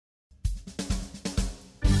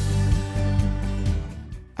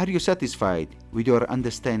Are you satisfied with your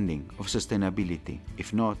understanding of sustainability?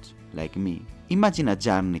 If not, like me, imagine a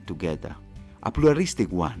journey together, a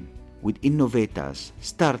pluralistic one, with innovators,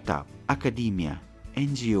 startup, academia,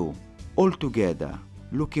 NGO, all together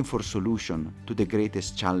looking for solution to the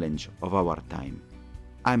greatest challenge of our time.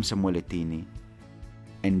 I'm Samuele Tini,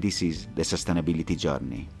 and this is the Sustainability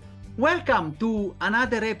Journey. Welcome to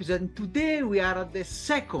another episode. Today we are at the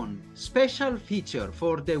second special feature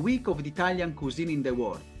for the Week of the Italian Cuisine in the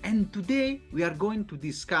World. And today we are going to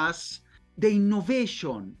discuss the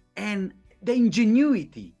innovation and the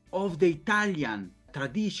ingenuity of the Italian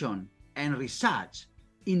tradition and research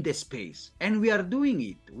in the space. And we are doing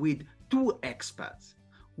it with two experts.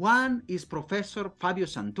 One is Professor Fabio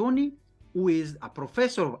Santoni, who is a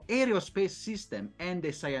professor of aerospace system and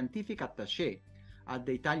a scientific attaché at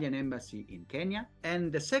the Italian Embassy in Kenya.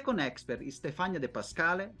 And the second expert is Stefania De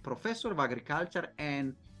Pascale, professor of agriculture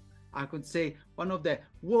and I could say one of the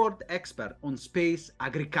world experts on space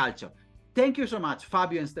agriculture. Thank you so much,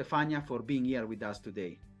 Fabio and Stefania, for being here with us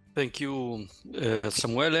today. Thank you,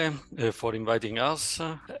 Samuele, for inviting us.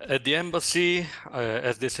 At the embassy,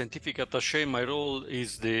 as the scientific attaché, my role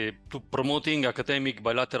is to promoting academic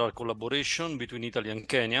bilateral collaboration between Italy and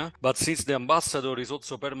Kenya. But since the ambassador is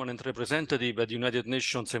also permanent representative at the United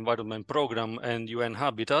Nations Environment Programme and UN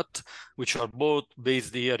Habitat, which are both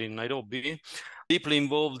based here in Nairobi, deeply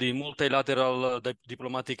involved in multilateral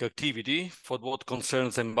diplomatic activity for what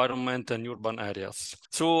concerns environment and urban areas.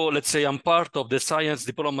 So let's say I'm part of the science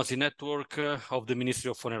diplomacy network of the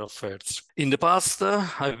Ministry of Foreign Affairs. In the past,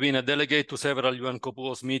 I've been a delegate to several UN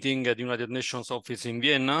COPUOS meetings at the United Nations office in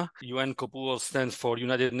Vienna. UN COPUOS stands for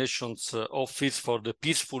United Nations Office for the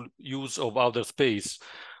Peaceful Use of Outer Space.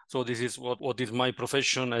 So this is what is my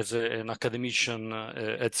profession as an academician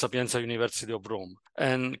at Sapienza University of Rome.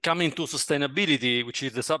 And coming to sustainability, which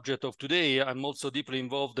is the subject of today, I'm also deeply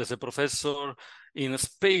involved as a professor in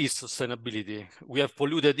space sustainability. We have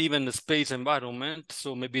polluted even the space environment,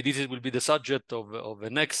 so maybe this will be the subject of the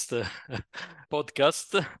next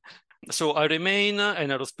podcast. So I remain an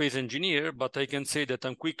aerospace engineer, but I can say that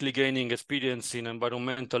I'm quickly gaining experience in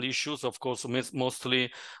environmental issues, of course,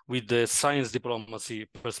 mostly with the science diplomacy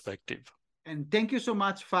perspective. And thank you so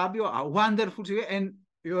much, Fabio. A wonderful, and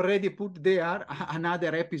you already put there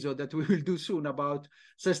another episode that we will do soon about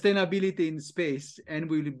sustainability in space, and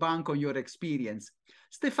we will bank on your experience.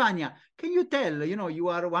 Stefania, can you tell, you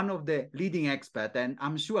are one of the leading experts, and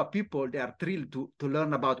I'm sure people, they are thrilled to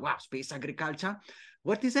learn about, space agriculture.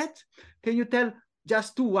 What is that? Can you tell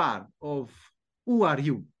just 2 words of who are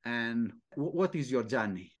you and what is your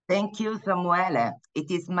journey? Thank you, Samuele. It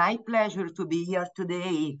is my pleasure to be here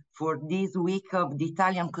today for this week of the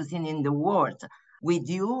Italian cuisine in the world with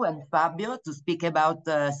you and Fabio to speak about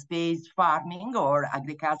space farming or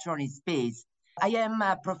agriculture in space. I am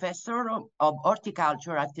a professor of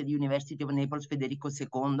horticulture at the University of Naples Federico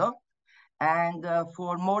II, and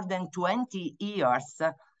for more than 20 years,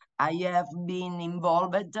 I have been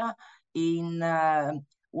involved in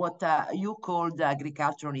what you call the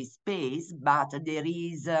agriculture in space, but there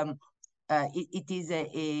is it is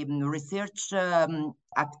a research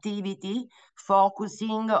activity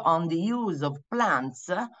focusing on the use of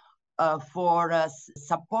plants for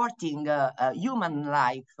supporting human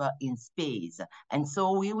life in space. And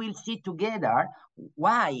so we will see together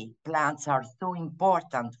why plants are so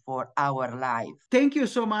important for our life. Thank you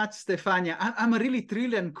so much, Stefania. I'm really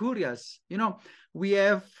thrilled and curious. We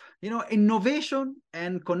have, innovation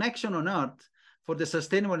and connection on Earth for the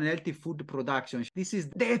sustainable and healthy food production. This is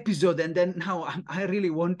the episode, and then now I really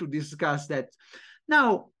want to discuss that.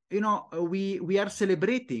 Now, we are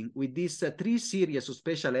celebrating with this 3 series of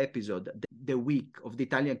special episode, the week of the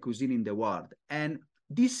Italian cuisine in the world. And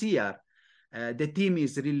this year, the theme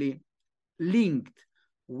is really linked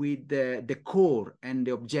with the core and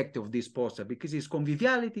the objective of this poster, because it's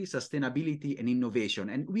conviviality, sustainability, and innovation.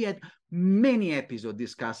 And we had many episodes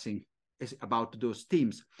discussing about those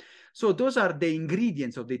themes. So those are the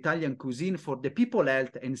ingredients of the Italian cuisine for the people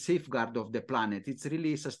health and safeguard of the planet. It's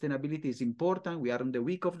really, sustainability is important. We are on the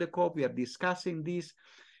week of the COP. We are discussing this,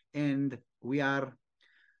 and we are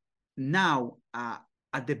now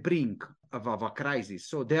at the brink of a crisis.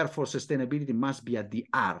 So therefore, sustainability must be at the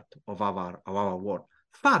heart of our world.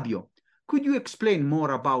 Fabio, could you explain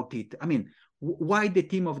more about it? I mean, why the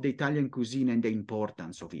theme of the Italian cuisine and the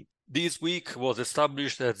importance of it? This week was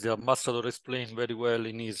established, as the ambassador explained very well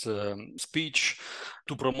in his speech,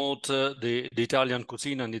 to promote the Italian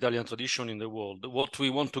cuisine and the Italian tradition in the world. What we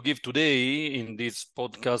want to give today in this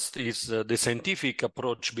podcast is the scientific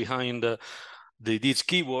approach behind these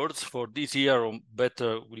keywords for this year, or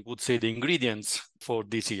better, we would say the ingredients for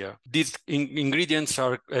this year. These ingredients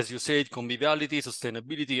are, as you said, conviviality,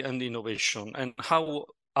 sustainability, and innovation. And how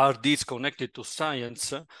are these connected to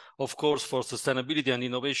science? Of course, for sustainability and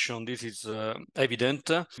innovation, this is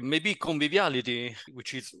evident. Maybe conviviality,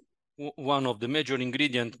 which is one of the major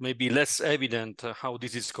ingredients, may be less evident how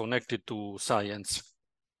this is connected to science.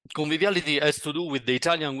 Conviviality has to do with the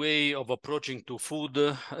Italian way of approaching to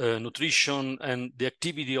food, nutrition, and the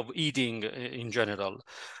activity of eating in general.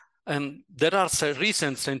 And there are some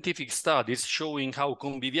recent scientific studies showing how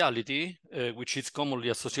conviviality, which is commonly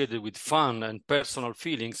associated with fun and personal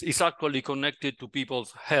feelings, is actually connected to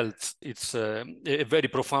people's health. It's a very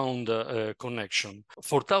profound connection.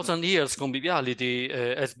 For 1,000 years, conviviality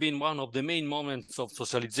has been one of the main moments of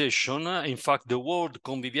socialization. In fact, the word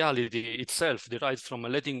conviviality itself derives from a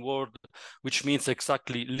Latin word which means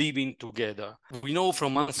exactly living together. We know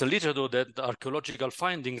from ancient literature that archaeological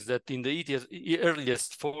findings that in the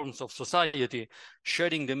earliest forms of society,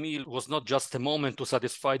 sharing the meal was not just a moment to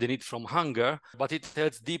satisfy the need from hunger, but it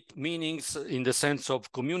has deep meanings in the sense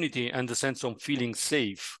of community and the sense of feeling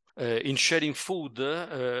safe. In sharing food,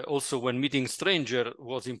 also when meeting stranger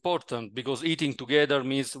was important, because eating together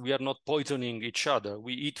means we are not poisoning each other.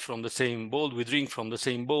 We eat from the same bowl, we drink from the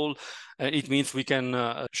same bowl, and it means we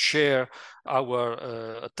can share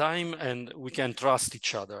our time and we can trust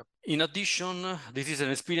each other. In addition, this is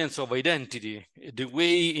an experience of identity. The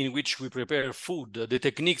way in which we prepare food, the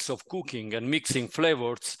techniques of cooking and mixing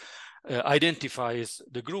flavors identifies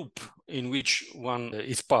the group in which one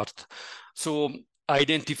is part. So I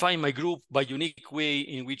identify my group by unique way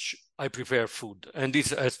in which I prepare food. And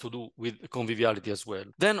this has to do with conviviality as well.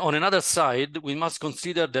 Then on another side, we must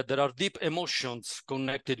consider that there are deep emotions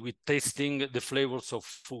connected with tasting the flavors of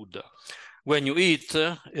food. When you eat,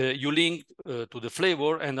 you link to the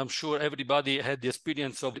flavor, and I'm sure everybody had the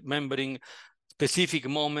experience of remembering specific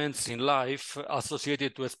moments in life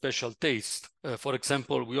associated to a special taste. For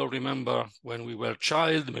example, we all remember when we were a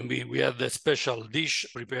child, maybe we had a special dish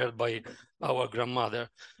prepared by our grandmother.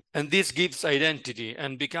 And this gives identity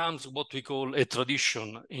and becomes what we call a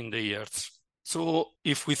tradition in the years. So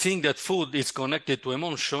if we think that food is connected to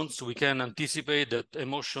emotions, we can anticipate that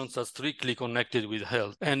emotions are strictly connected with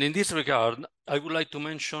health. And in this regard, I would like to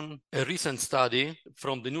mention a recent study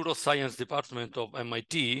from the neuroscience department of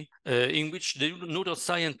MIT, in which the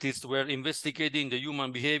neuroscientists were investigating the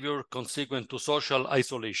human behavior consequent to social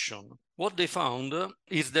isolation. What they found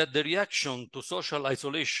is that the reaction to social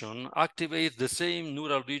isolation activates the same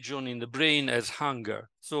neural region in the brain as hunger.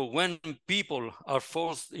 So when people are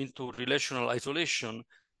forced into relational isolation,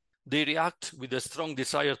 they react with a strong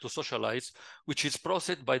desire to socialize, which is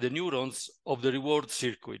processed by the neurons of the reward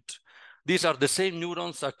circuit. These are the same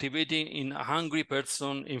neurons activating in a hungry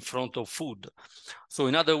person in front of food. So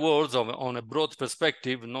in other words, on a broad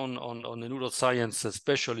perspective, not on a neuroscience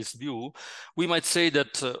specialist view, we might say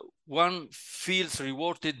that one feels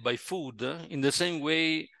rewarded by food in the same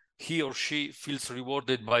way he or she feels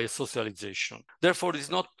rewarded by socialization. Therefore,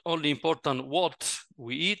 it's not only important what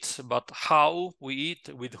we eat, but how we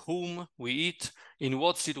eat, with whom we eat, in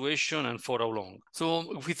what situation, and for how long.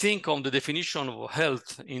 So if we think on the definition of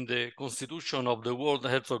health in the Constitution of the World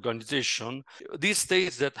Health Organization, this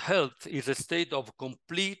states that health is a state of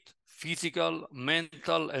complete physical,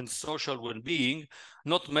 mental, and social well-being,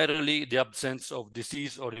 not merely the absence of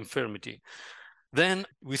disease or infirmity. Then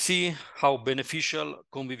we see how beneficial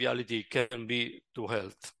conviviality can be to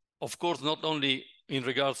health. Of course, not only in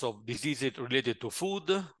regards of diseases related to food,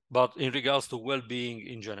 but in regards to well-being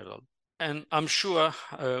in general. And I'm sure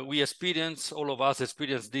all of us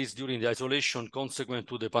experienced this during the isolation consequent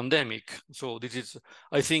to the pandemic. So this is,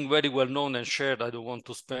 I think, very well known and shared. I don't want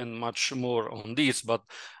to spend much more on this, but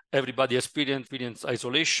everybody experienced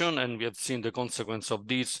isolation, and we have seen the consequence of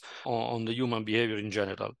this on the human behavior in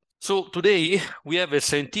general. So today we have a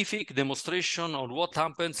scientific demonstration on what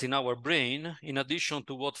happens in our brain, in addition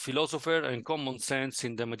to what philosophers and common sense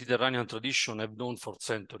in the Mediterranean tradition have known for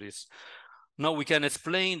centuries. Now we can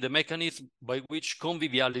explain the mechanism by which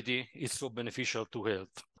conviviality is so beneficial to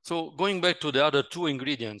health. So going back to the other two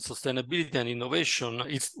ingredients, sustainability and innovation,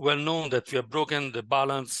 it's well known that we have broken the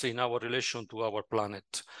balance in our relation to our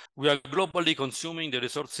planet. We are globally consuming the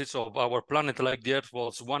resources of our planet like the Earth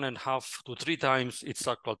was 1.5 to 3 times its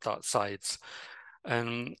actual size.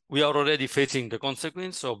 And we are already facing the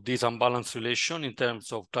consequence of this unbalanced relation in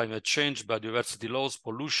terms of climate change, biodiversity loss,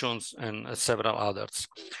 pollutions, and several others.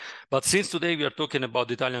 But since today we are talking about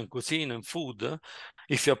Italian cuisine and food,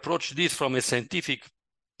 if you approach this from a scientific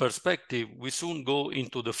perspective, we soon go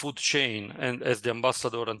into the food chain, and as the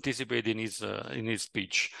ambassador anticipated in his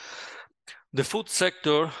speech. The food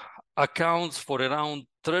sector accounts for around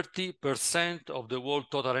 30% of the world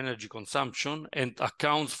total energy consumption and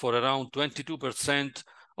accounts for around 22%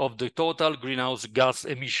 of the total greenhouse gas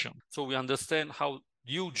emission. So we understand how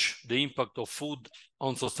huge the impact of food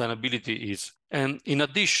on sustainability is. And in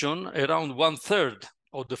addition, around 1/3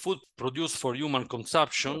 of the food produced for human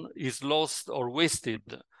consumption is lost or wasted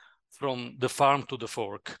from the farm to the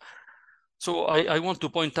fork. So I want to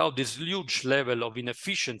point out this huge level of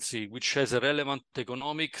inefficiency, which has a relevant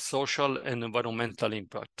economic, social, and environmental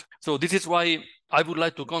impact. So this is why I would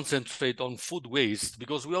like to concentrate on food waste,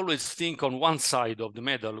 because we always think on one side of the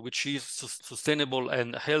medal, which is sustainable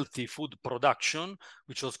and healthy food production,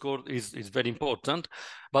 which of course is very important,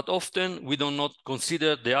 but often we do not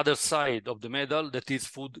consider the other side of the medal, that is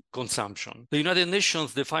food consumption. The United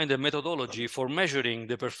Nations defined a methodology for measuring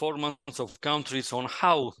the performance of countries on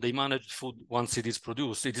how they manage food once it is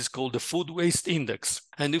produced. It is called the Food Waste Index.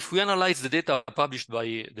 And if we analyze the data published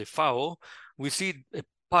by the FAO, we see a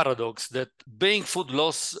paradox that being food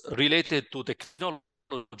loss related to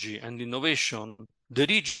technology and innovation, the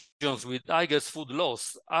regions with highest food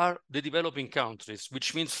loss are the developing countries,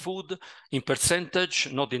 which means food in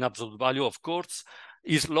percentage, not in absolute value, of course,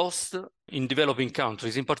 is lost in developing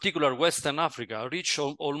countries. In particular, Western Africa reach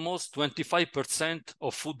almost 25%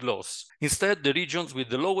 of food loss. Instead, the regions with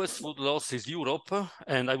the lowest food loss is Europe,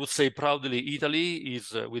 and I would say proudly Italy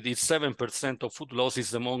is, with its 7% of food loss,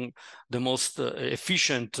 is among the most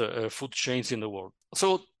efficient food chains in the world.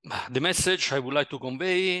 So the message I would like to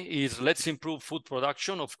convey is let's improve food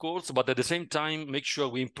production, of course, but at the same time, make sure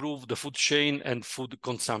we improve the food chain and food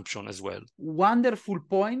consumption as well. Wonderful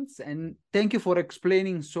points, and thank you for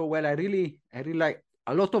explaining so well. I really like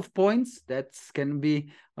a lot of points that can be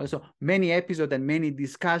also many episodes and many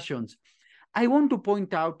discussions. I want to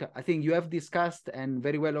point out, I think you have discussed, and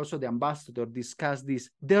very well also the ambassador discussed this,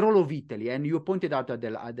 the role of Italy, and you pointed out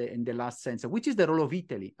in the last sentence, which is the role of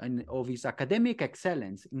Italy and of its academic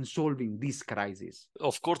excellence in solving this crisis.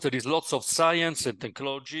 Of course, there is lots of science and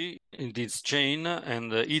technology in this chain,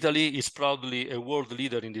 and Italy is proudly a world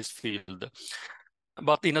leader in this field.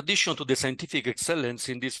 But in addition to the scientific excellence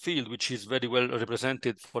in this field, which is very well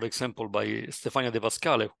represented, for example, by Stefania De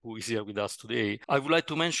Pascale, who is here with us today, I would like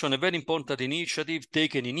to mention a very important initiative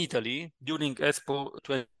taken in Italy during Expo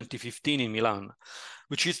 2015 in Milan,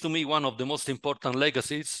 which is to me one of the most important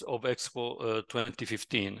legacies of Expo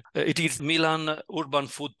 2015. It is Milan Urban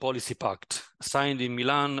Food Policy Pact, signed in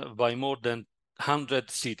Milan by more than 100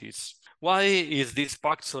 cities. Why is this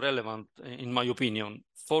pact so relevant, in my opinion?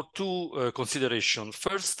 For two considerations.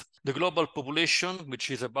 First, the global population,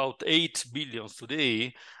 which is about 8 billion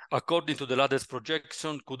today, according to the latest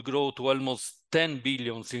projection, could grow to almost 10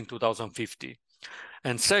 billion in 2050.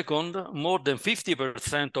 And second, more than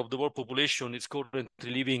 50% of the world population is currently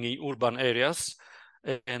living in urban areas,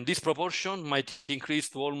 and this proportion might increase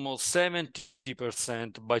to almost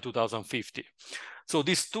 70% by 2050. So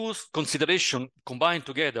these two considerations combined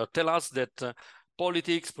together tell us that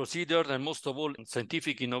politics, procedure, and most of all,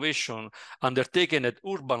 scientific innovation undertaken at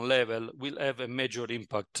urban level will have a major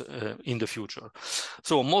impact in the future.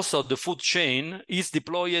 So most of the food chain is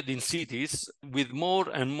deployed in cities with more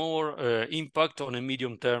and more impact on a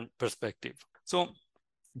medium-term perspective. So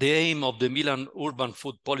the aim of the Milan Urban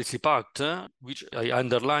Food Policy Pact, which I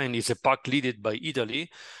underline is a pact led by Italy,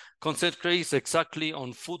 concentrates exactly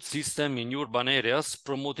on food system in urban areas,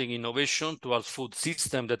 promoting innovation towards food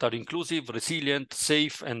systems that are inclusive, resilient,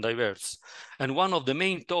 safe, and diverse. And one of the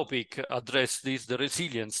main topics addressed is the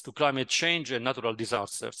resilience to climate change and natural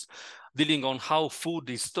disasters, dealing on how food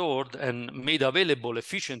is stored and made available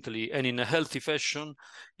efficiently and in a healthy fashion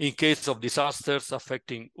in case of disasters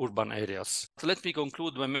affecting urban areas. So let me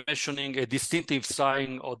conclude by mentioning a distinctive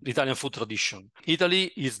sign of the Italian food tradition.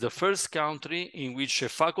 Italy is the first country in which a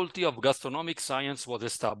faculty of gastronomic science was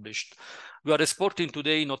established. We are exporting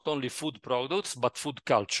today not only food products, but food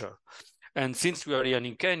culture. And since we are here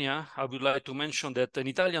in Kenya, I would like to mention that an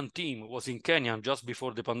Italian team was in Kenya just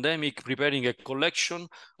before the pandemic, preparing a collection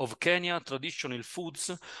of Kenya traditional foods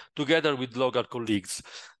together with local colleagues.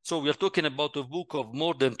 So we are talking about a book of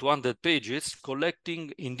more than 200 pages,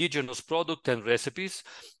 collecting indigenous products and recipes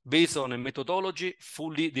based on a methodology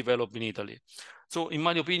fully developed in Italy. So in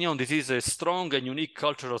my opinion, this is a strong and unique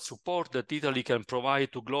cultural support that Italy can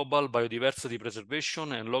provide to global biodiversity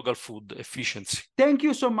preservation and local food efficiency. Thank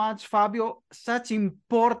you so much, Fabio. Such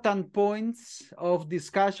important points of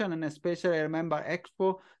discussion, and especially I remember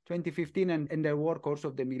Expo 2015 and the work also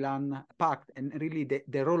of the Milan Pact, and really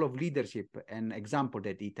the role of leadership and example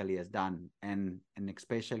that Italy has done, and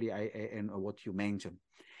especially and what you mentioned.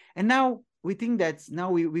 And now we think that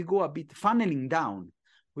now we go a bit funneling down.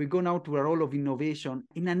 we go now to a role of innovation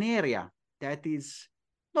in an area that is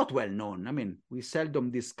not well known. I mean, we seldom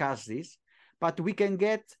discuss this, but we can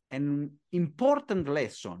get an important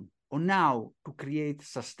lesson on how to create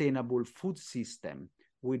sustainable food system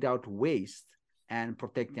without waste and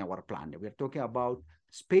protecting our planet. We're talking about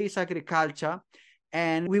space agriculture,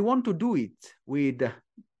 and we want to do it with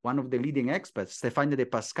one of the leading experts, Stefania De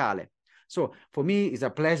Pascale. So for me, it's a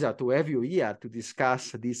pleasure to have you here to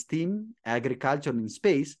discuss this theme, agriculture in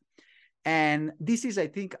space. And this is, I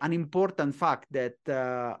think, an important fact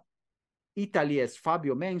that Italy, as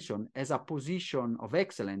Fabio mentioned, has a position of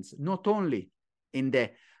excellence, not only in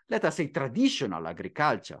the, let us say, traditional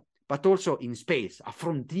agriculture, but also in space, a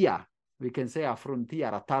frontier, we can say a frontier,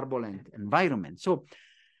 a turbulent environment. So,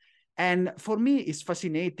 and for me, it's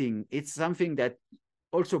fascinating. It's something that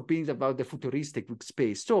also brings about the futuristic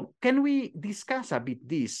space. So can we discuss a bit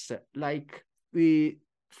this, like we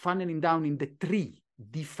funneling down in the three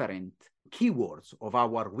different keywords of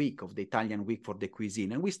our week, of the Italian week for the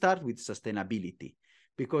cuisine? And we start with sustainability,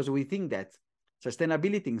 because we think that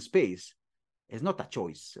sustainability in space is not a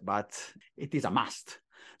choice, but it is a must.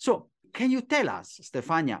 So can you tell us,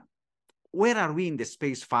 Stefania, where are we in the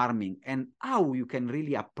space farming and how you can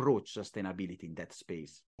really approach sustainability in that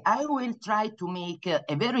space? I will try to make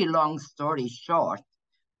a very long story short.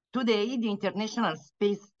 Today, the International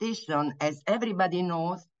Space Station, as everybody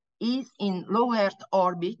knows, is in low Earth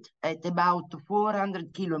orbit at about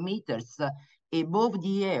 400 kilometers above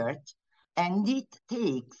the Earth, and it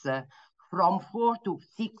takes from 4 to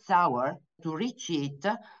 6 hours to reach it,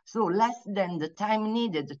 so less than the time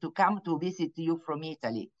needed to come to visit you from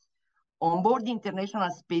Italy. On board the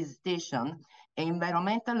International Space Station,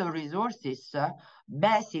 environmental resources,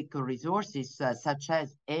 basic resources such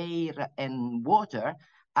as air and water,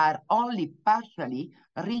 are only partially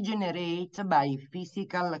regenerated by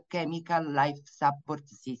physical, chemical life support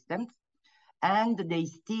systems, and they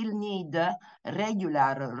still need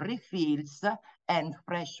regular refills and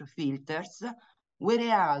fresh filters,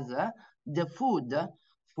 whereas the food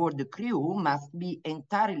for the crew must be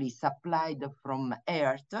entirely supplied from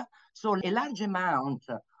Earth, so a large amount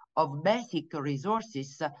of basic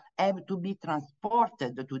resources have to be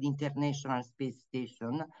transported to the International Space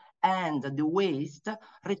Station, and the waste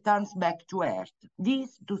returns back to Earth.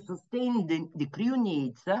 This to sustain the crew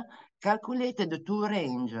needs, calculated to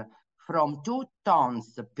range from 2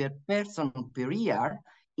 tons per person per year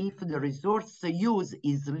if the resource use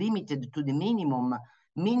is limited to the minimum,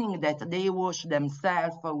 meaning that they wash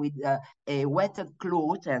themselves with a wet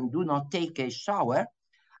cloth and do not take a shower,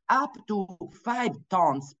 up to 5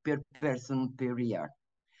 tons per person per year.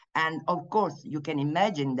 And of course, you can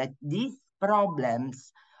imagine that these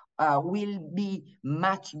problems will be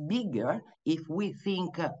much bigger if we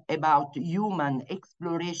think about human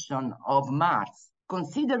exploration of Mars.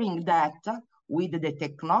 Considering that with the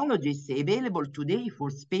technologies available today for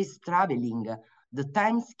space traveling, the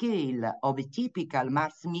time scale of a typical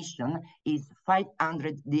Mars mission is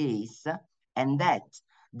 500 days, and that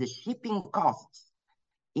the shipping costs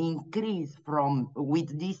increase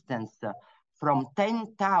with distance from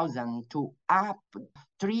 10,000 to up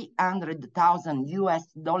 300,000 US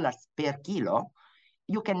dollars per kilo,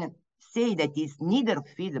 you can say that it's neither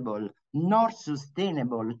feasible nor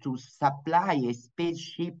sustainable to supply a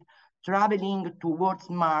spaceship traveling towards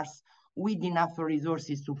Mars with enough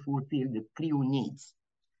resources to fulfill the crew needs.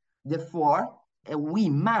 Therefore, we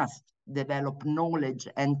must develop knowledge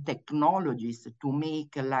and technologies to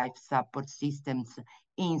make life support systems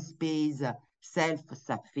in space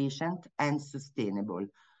self-sufficient and sustainable,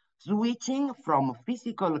 switching from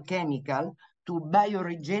physical chemical to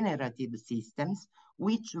bioregenerative systems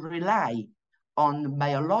which rely on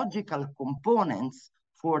biological components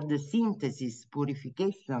for the synthesis,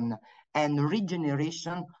 purification, and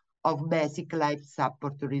regeneration of basic life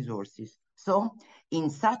support resources. So,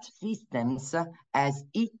 in such systems as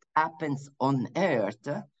it happens on Earth,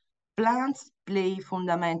 plants play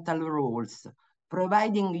fundamental roles,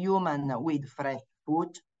 providing humans with fresh food,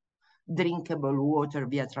 drinkable water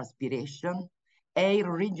via transpiration,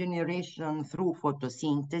 air regeneration through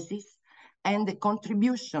photosynthesis, and the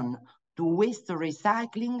contribution to waste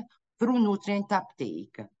recycling through nutrient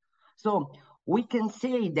uptake. So we can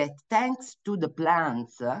say that thanks to the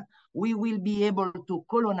plants, we will be able to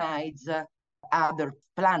colonize other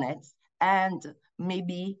planets, and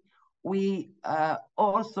maybe we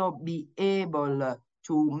also be able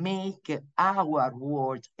to make our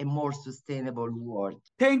world a more sustainable world.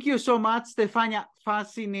 Thank you so much, Stefania.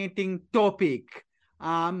 Fascinating topic.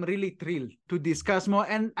 I'm really thrilled to discuss more.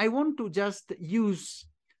 And I want to just use,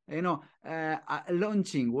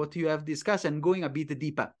 launching what you have discussed and going a bit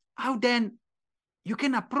deeper. How then you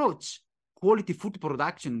can approach quality food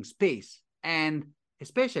production in space, and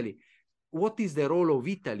especially what is the role of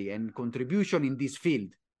Italy and contribution in this field?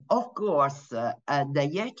 Of course,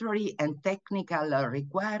 dietary and technical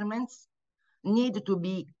requirements need to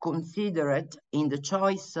be considered in the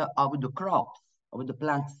choice of the crops, of the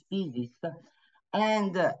plant species,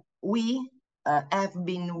 and we have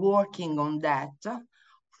been working on that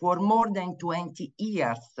for more than 20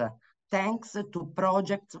 years, thanks to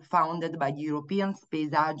projects funded by the European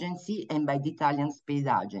Space Agency and by the Italian Space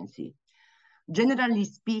Agency. Generally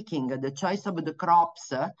speaking, the choice of the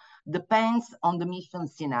crops depends on the mission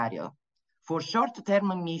scenario. For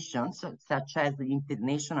short-term missions, such as the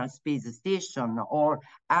International Space Station or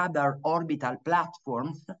other orbital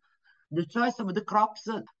platforms, the choice of the crops,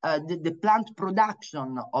 the plant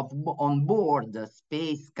production on board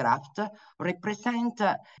spacecraft represent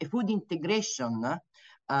a food integration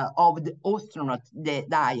of the astronaut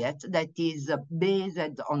diet that is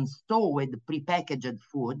based on stowed prepackaged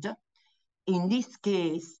food. In this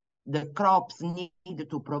case, the crops need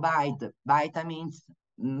to provide vitamins,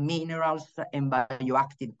 minerals, and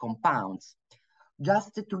bioactive compounds.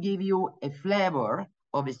 Just to give you a flavor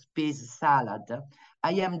of a space salad,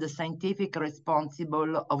 I am the scientific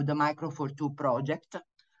responsible of the Micro42 project,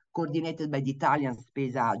 coordinated by the Italian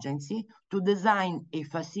Space Agency, to design a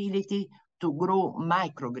facility to grow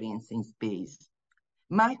microgreens in space.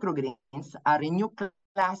 Microgreens are a new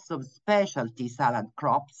class of specialty salad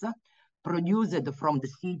crops produced from the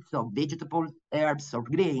seeds of vegetables, herbs, or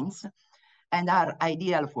grains, and are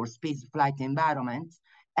ideal for spaceflight environments,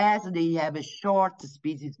 as they have a short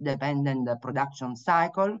species-dependent production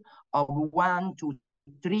cycle of 1 to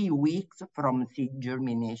 3 weeks from seed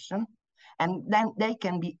germination, and then they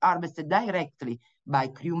can be harvested directly by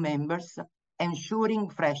crew members, ensuring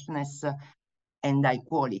freshness and high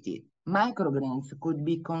quality. Microgreens could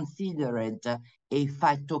be considered a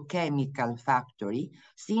phytochemical factory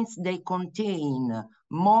since they contain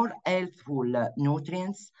more healthful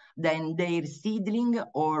nutrients than their seedling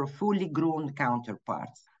or fully grown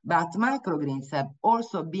counterparts. But microgreens have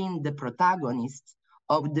also been the protagonists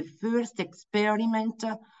of the first experiment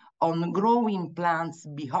on growing plants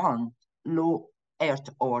beyond low Earth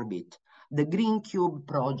orbit, the Green Cube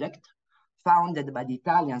project, founded by the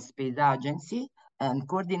Italian Space Agency and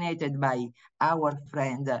coordinated by our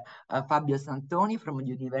friend Fabio Santoni from the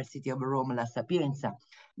University of Rome La Sapienza.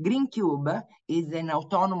 Green Cube is an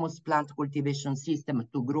autonomous plant cultivation system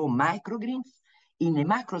to grow microgreens in a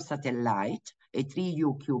microsatellite, a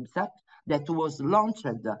 3U CubeSat, that was launched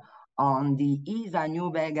on the ESA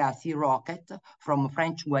New Vega C rocket from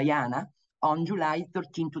French Guiana on July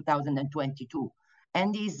 13, 2022,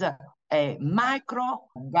 and is a micro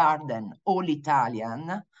garden, all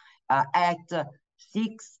Italian, at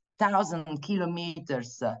 6,000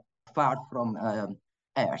 kilometers far from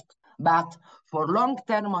Earth. But for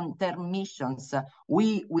long-term missions,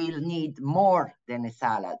 we will need more than a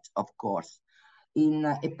salad, of course. In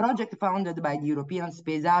a project founded by the European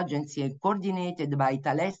Space Agency and coordinated by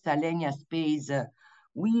Thales Alenia Space,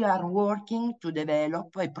 we are working to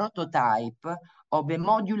develop a prototype of a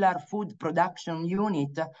modular food production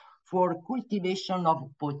unit for cultivation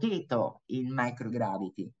of potato in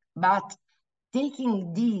microgravity. But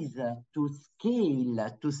taking these to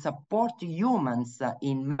scale to support humans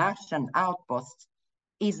in Martian outposts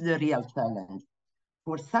is the real challenge.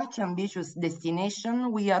 For such ambitious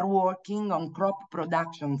destination, we are working on crop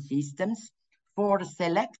production systems for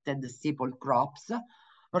selected staple crops,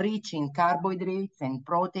 rich in carbohydrates and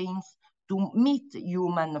proteins to meet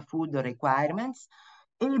human food requirements,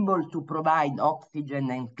 able to provide oxygen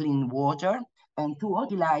and clean water, and to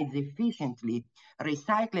utilize efficiently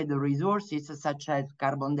recycled resources such as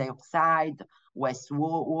carbon dioxide,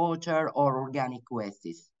 wastewater, or organic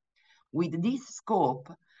wastes. With this scope,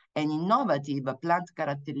 an innovative plant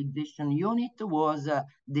characterization unit was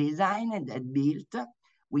designed and built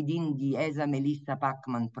within the ESA Melissa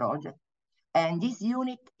Pacman project, and this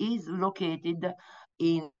unit is located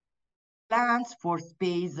in Plants for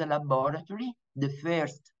Space Laboratory, the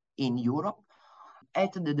first in Europe,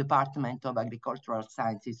 at the Department of Agricultural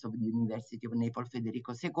Sciences of the University of Naples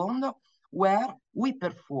Federico II, where we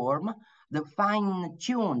perform the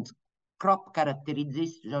fine-tuned crop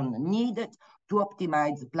characterization needed to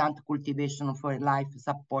optimize plant cultivation for a life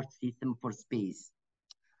support system for space.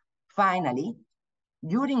 Finally,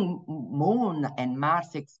 during Moon and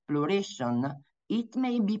Mars exploration, it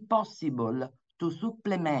may be possible to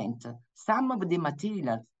supplement some of the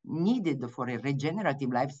materials needed for a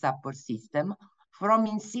regenerative life support system from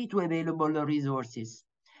in situ available resources.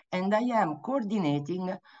 And I am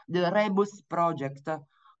coordinating the REBUS project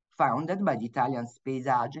founded by the Italian Space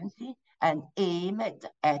Agency and aimed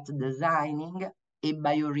at designing a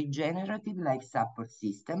bioregenerative life support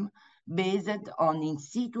system based on in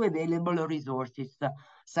situ available resources,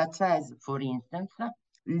 such as, for instance,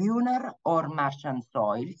 lunar or Martian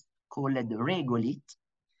soils, called regolith,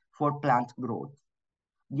 for plant growth.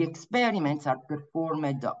 The experiments are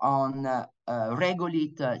performed on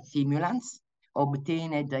regolith simulants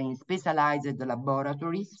obtained in specialized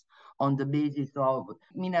laboratories on the basis of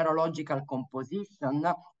mineralogical composition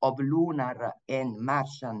of lunar and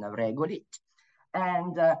Martian regolith.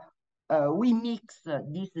 And we mix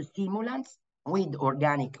these simulants with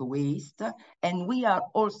organic waste, and we are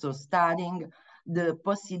also studying the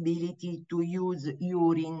possibility to use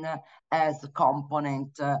urine as a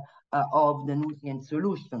component of the nutrient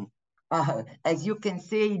solution. As you can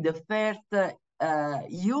see, the first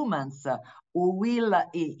humans who will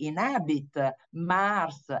inhabit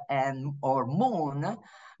Mars and or Moon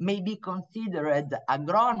may be considered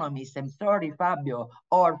agronomists, I'm sorry, Fabio,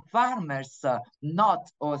 or farmers, not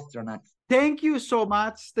astronauts. Thank you so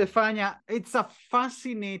much, Stefania. It's a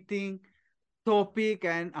fascinating topic,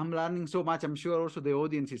 and I'm learning so much. I'm sure also the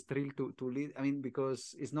audience is thrilled to lead. I mean,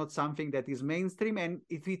 because it's not something that is mainstream. And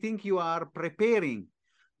if you think you are preparing,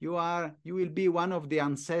 you will be one of the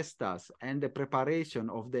ancestors and the preparation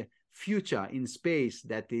of the future in space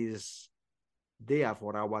that is there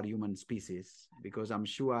for our human species, because I'm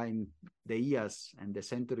sure in the years and the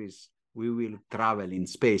centuries we will travel in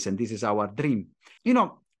space, and this is our dream. You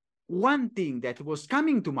know, one thing that was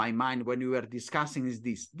coming to my mind when we were discussing is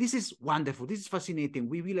this is wonderful, this is fascinating,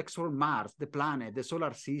 we will explore Mars, the planet, the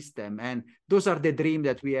solar system, and those are the dreams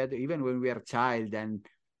that we had even when we were a child, and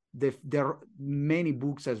there are many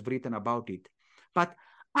books have written about it. But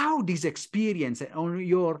how this experience on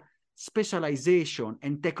your specialization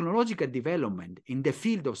and technological development in the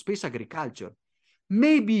field of space agriculture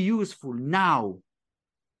may be useful now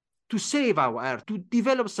to save our Earth, to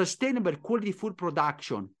develop sustainable quality food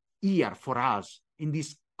production here for us in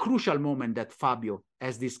this crucial moment that Fabio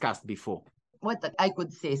has discussed before? What I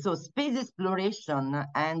could say, so space exploration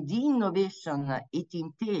and the innovation it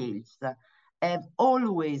entails have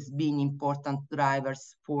always been important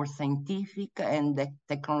drivers for scientific and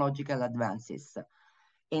technological advances.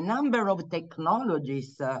 A number of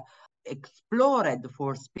technologies explored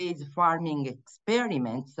for space farming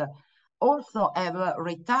experiments also have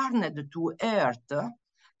returned to Earth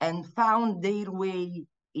and found their way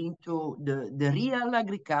into the real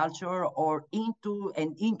agriculture or into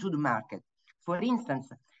the market. For instance,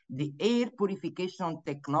 the air purification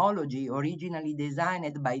technology originally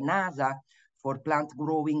designed by NASA for plant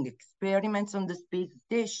growing experiments on the space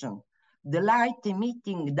station, the light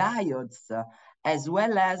emitting diodes, as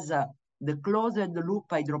well as the closed-loop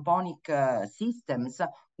hydroponic systems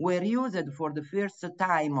were used for the first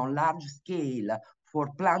time on large scale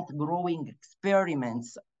for plant growing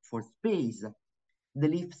experiments for space. The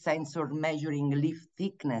leaf sensor measuring leaf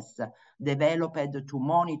thickness developed to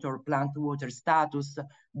monitor plant water status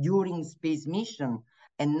during space mission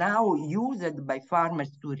and now used by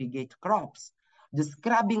farmers to irrigate crops. The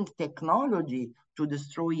scrubbing technology to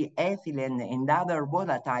destroy ethylene and other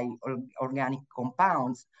volatile organic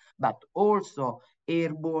compounds, but also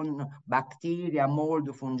airborne bacteria,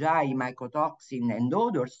 mold, fungi, mycotoxin, and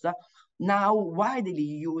others, now widely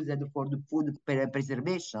used for the food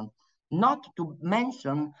preservation. Not to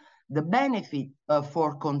mention the benefit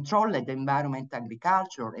for controlled environment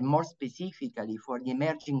agriculture, and more specifically for the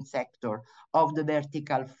emerging sector of the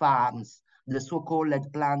vertical farms, the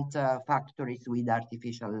so-called plant factories with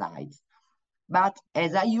artificial lights. But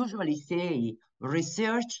as I usually say,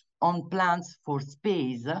 research on plants for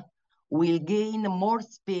space will gain more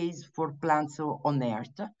space for plants on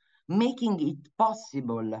Earth, making it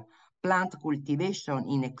possible plant cultivation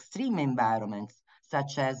in extreme environments,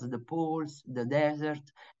 such as the poles, the desert,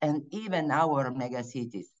 and even our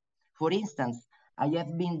megacities. For instance, I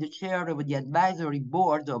have been the chair of the advisory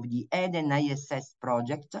board of the Eden ISS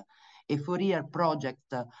project, a 4-year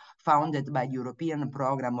project funded by the European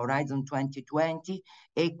program Horizon 2020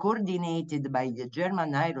 and coordinated by the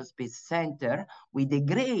German Aerospace Center with a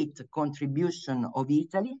great contribution of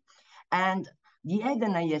Italy. And the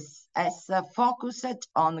Eden ISS focused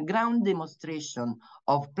on ground demonstration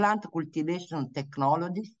of plant cultivation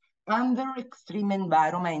technologies under extreme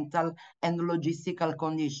environmental and logistical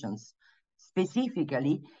conditions.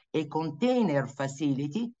 Specifically, a container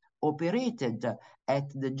facility operated at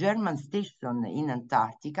the German station in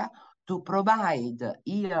Antarctica to provide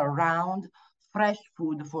year-round fresh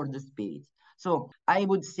food for the space. So I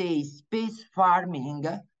would say space farming,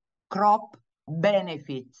 crop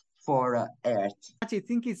benefits for Earth. I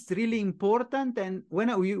think it's really important, and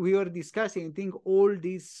when we were discussing, I think all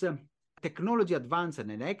these technology advanced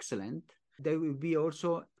and excellent, they will be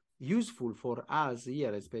also useful for us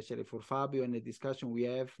here, especially for Fabio and the discussion we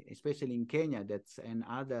have, especially in Kenya, that's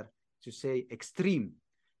another, to say, extreme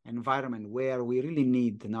environment where we really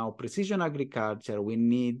need now precision agriculture. We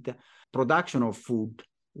need production of food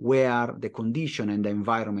where the condition and the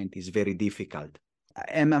environment is very difficult.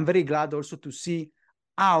 And I'm very glad also to see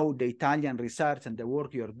how the Italian research and the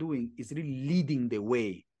work you're doing is really leading the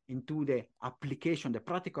way into the application, the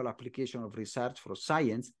practical application of research for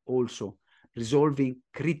science, also resolving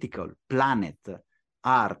critical planet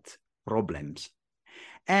Earth problems.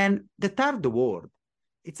 And the third word,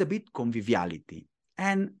 it's a bit conviviality.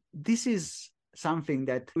 And this is something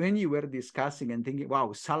that when you were discussing and thinking,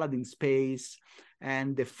 wow, salad in space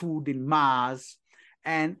and the food in Mars,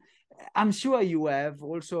 and I'm sure you have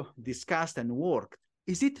also discussed and worked.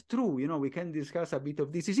 Is it true, we can discuss a bit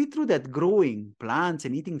of this. Is it true that growing plants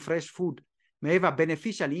and eating fresh food may have a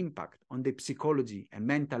beneficial impact on the psychology and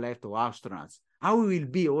mental health of astronauts? How it will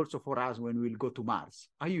be also for us when we'll go to Mars?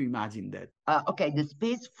 How you imagine that? Okay, the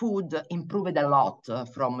space food improved a lot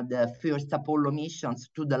from the first Apollo missions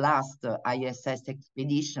to the last ISS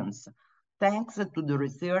expeditions, thanks to the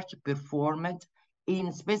research performed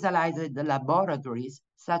in specialized laboratories,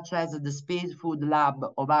 such as the Space Food Lab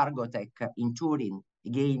of Argotec in Turin,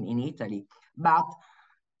 again in Italy. But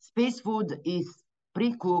space food is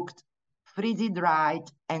pre-cooked, freeze-dried,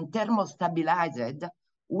 and thermostabilized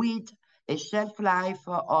with a shelf life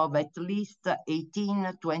of at least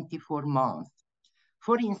 18-24 months.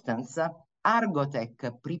 For instance,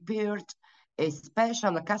 Argotec prepared a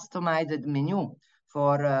special customized menu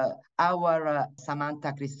for our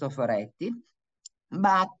Samantha Cristoforetti,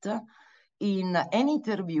 but in an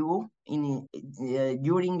interview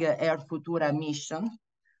during her Futura mission,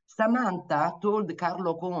 Samantha told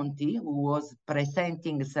Carlo Conti, who was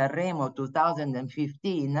presenting Sanremo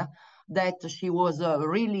 2015, that she was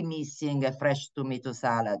really missing a fresh tomato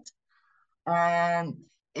salad. And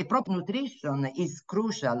a proper nutrition is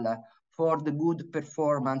crucial for the good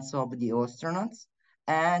performance of the astronauts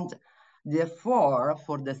and therefore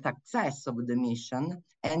for the success of the mission.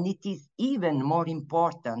 And it is even more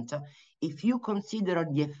important if you consider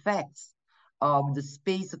the effects of the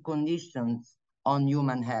space conditions on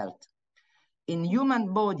human health. In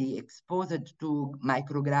human body exposed to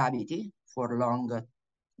microgravity for long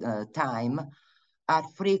time are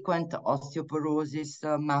frequent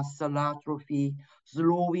osteoporosis, muscle atrophy,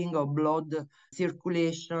 slowing of blood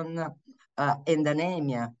circulation, and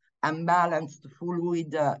anemia, unbalanced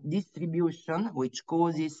fluid distribution, which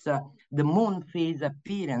causes the moon phase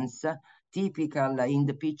appearance typical in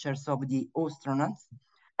the pictures of the astronauts,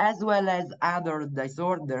 as well as other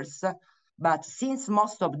disorders. But since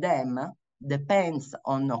most of them depends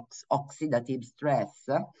on oxidative stress,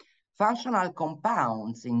 functional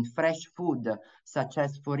compounds in fresh food, such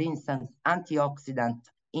as, for instance, antioxidant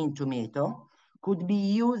in tomato, could be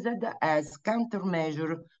used as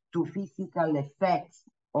countermeasure to physical effects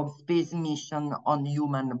of space mission on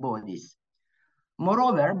human bodies.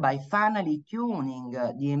 Moreover, by finely tuning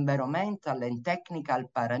the environmental and technical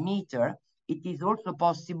parameter, it is also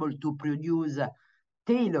possible to produce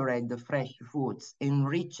tailored fresh foods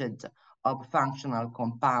enriched of functional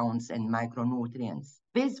compounds and micronutrients.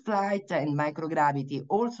 Spaceflight and microgravity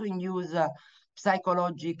also induce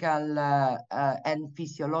psychological and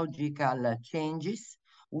physiological changes,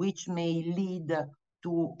 which may lead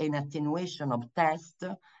to an attenuation of taste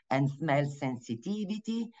and smell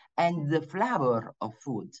sensitivity and the flavor of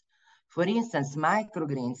food. For instance,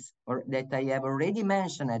 microgreens, that I have already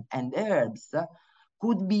mentioned, and herbs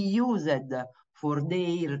could be used for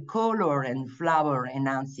their color and flavor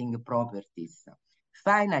enhancing properties.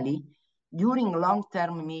 Finally, during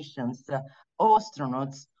long-term missions,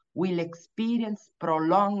 astronauts will experience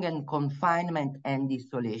prolonged confinement and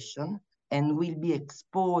isolation and will be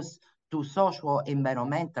exposed to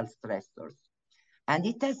socio-environmental stressors. And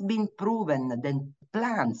it has been proven that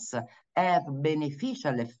plants have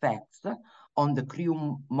beneficial effects on the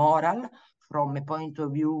crew morale from a point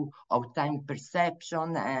of view of time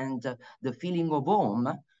perception and the feeling of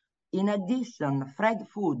home. In addition, fresh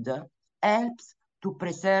food helps to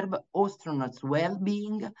preserve astronauts'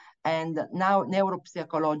 well-being and now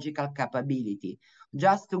neuropsychological capability.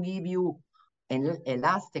 Just to give you a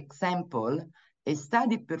last example, a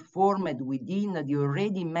study performed within the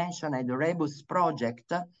already mentioned Rebus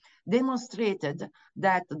project demonstrated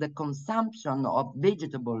that the consumption of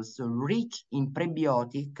vegetables rich in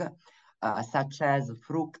prebiotic, such as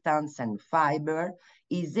fructans and fiber,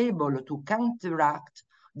 is able to counteract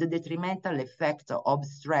the detrimental effect of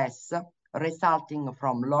stress resulting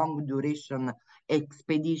from long duration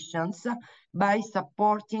expeditions by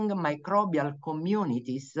supporting microbial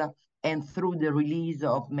communities and through the release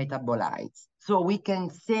of metabolites. So we can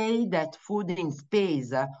say that food in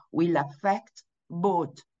space will affect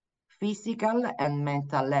both physical and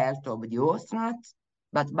mental health of the astronauts.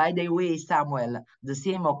 But by the way, Samuel, the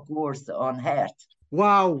same occurs on Earth.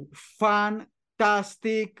 Wow,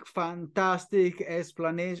 fantastic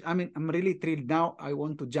explanation. I mean, I'm really thrilled now. I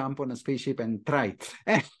want to jump on a spaceship and try.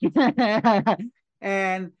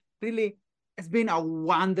 And really, it's been a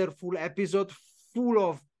wonderful episode full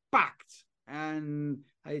of facts. And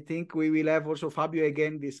I think we will have also Fabio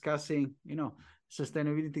again discussing,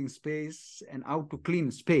 sustainability in space and how to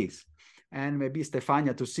clean space. And maybe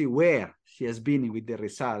Stefania to see where she has been with the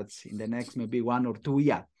results in the next maybe 1 or 2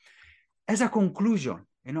 years. As a conclusion,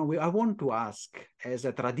 I want to ask, as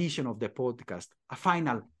a tradition of the podcast, a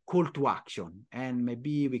final call to action. And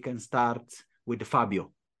maybe we can start with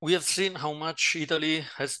Fabio. We have seen how much Italy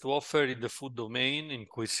has to offer in the food domain, in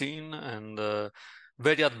cuisine, and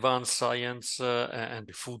very advanced science and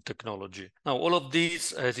food technology. Now, all of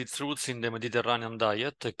this has its roots in the Mediterranean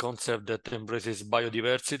diet, a concept that embraces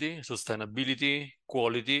biodiversity, sustainability,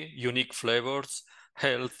 quality, unique flavors,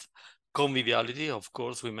 health, conviviality, of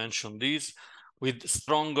course, we mentioned this, with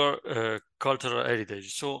stronger cultural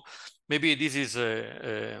heritage. So maybe this is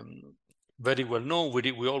very well known,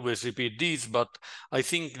 we always repeat this, but I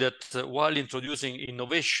think that while introducing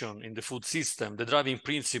innovation in the food system, the driving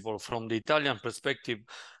principle from the Italian perspective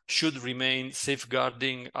should remain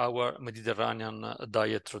safeguarding our Mediterranean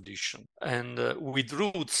diet tradition. And with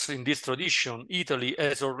roots in this tradition, Italy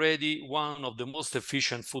has already one of the most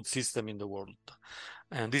efficient food systems in the world.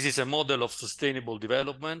 And this is a model of sustainable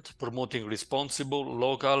development, promoting responsible,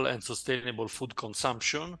 local, and sustainable food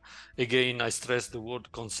consumption. Again, I stress the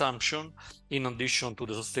word consumption, in addition to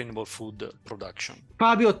the sustainable food production.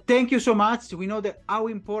 Fabio, thank you so much. We know that how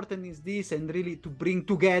important is this, and really to bring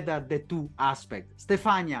together the two aspects.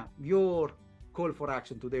 Stefania, your call for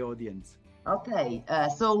action to the audience. Okay,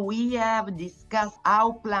 so we have discussed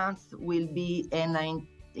how plants will be an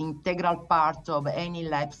integral part of any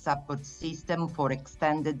life support system for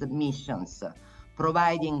extended missions,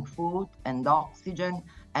 providing food and oxygen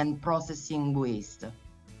and processing waste.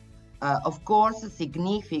 Of course,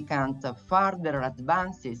 significant further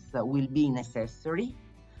advances will be necessary,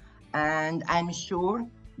 and I'm sure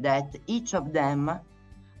that each of them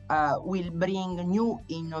will bring new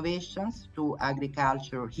innovations to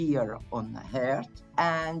agriculture here on Earth,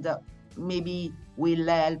 and maybe will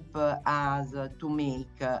help us to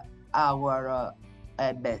make ours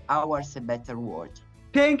a better world.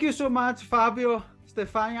 Thank you so much, Fabio.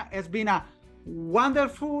 Stefania, it's been a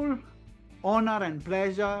wonderful honor and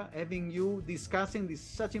pleasure having you discussing this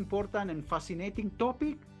such important and fascinating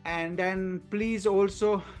topic. And then please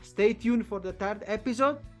also stay tuned for the third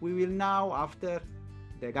episode. We will now, after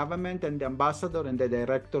the government and the ambassador and the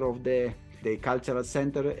director of the Cultural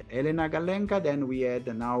Center, Elena Galenka, then we had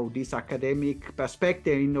now this academic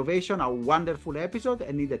perspective, innovation, a wonderful episode.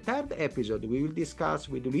 And in the third episode, we will discuss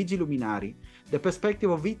with Luigi Luminari the perspective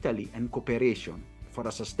of Italy and cooperation for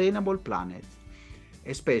a sustainable planet,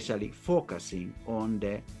 especially focusing on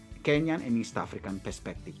the Kenyan and East African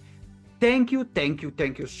perspective. Thank you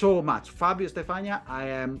so much. Fabio, Stefania, I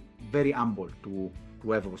am very humbled to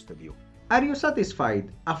have hosted you. Are you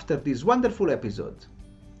satisfied after this wonderful episode?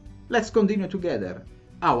 Let's continue together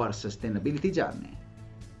our sustainability journey.